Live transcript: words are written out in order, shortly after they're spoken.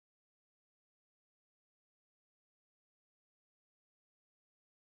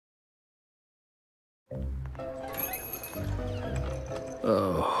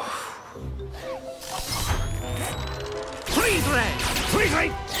Oh. Freeze ray! Freeze ray!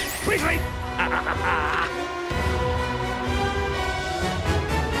 Freeze ray!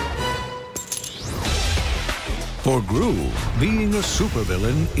 For Gru, being a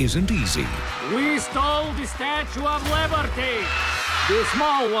supervillain isn't easy. We stole the Statue of Liberty! The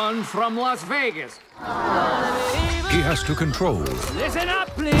small one from Las Vegas. He has to control Listen up,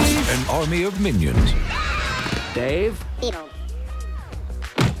 please! an army of minions. Dave?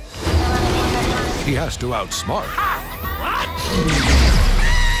 He has to outsmart What?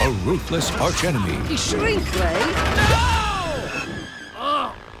 a ruthless archenemy. He shrink ray? No!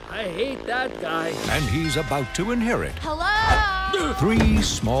 Oh, I hate that guy. And he's about to inherit Hello? 3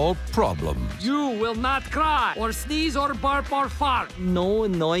 small problems. You will not cry, or sneeze, or burp, or fart. No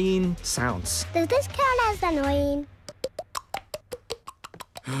annoying sounds. Does this count as annoying?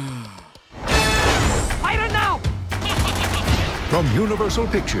 Fire it now! From Universal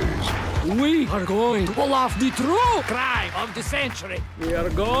Pictures, We are going to pull off the true crime of the century. We are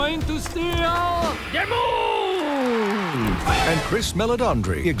going to steal the moon! and Chris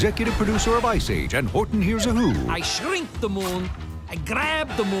Meledandri, executive producer of Ice Age and Horton Hears a Who. I shrink the moon. I grab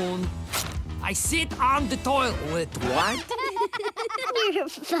the moon. I sit on the toilet. What? You're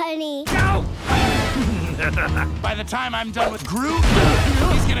funny. Go! By the time I'm done with Gru,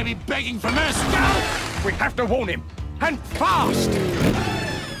 he's gonna be begging for mercy. Go! We have to warn him, and fast!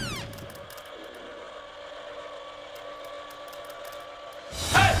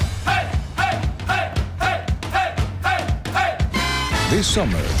 This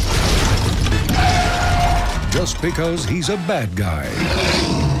summer, just because he's a bad guy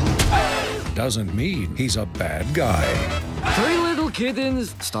doesn't mean he's a bad guy. 3 little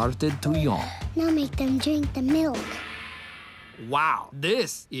kittens started to yawn. Now make them drink the milk. Wow,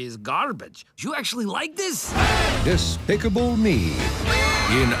 this is garbage. You actually like this? Despicable Me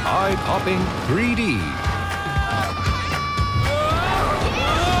in eye-popping 3D.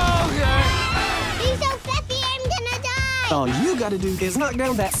 He's so fluffy, I'm gonna die. All you gotta do is knock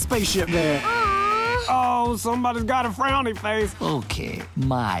down that spaceship there. Aww. Oh, somebody's got a frowny face. Okay,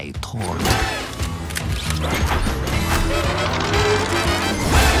 my turn.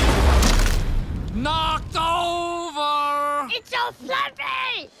 Knocked over! It's so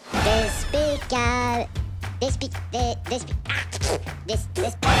fluffy.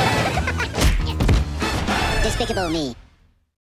 Despicable Me.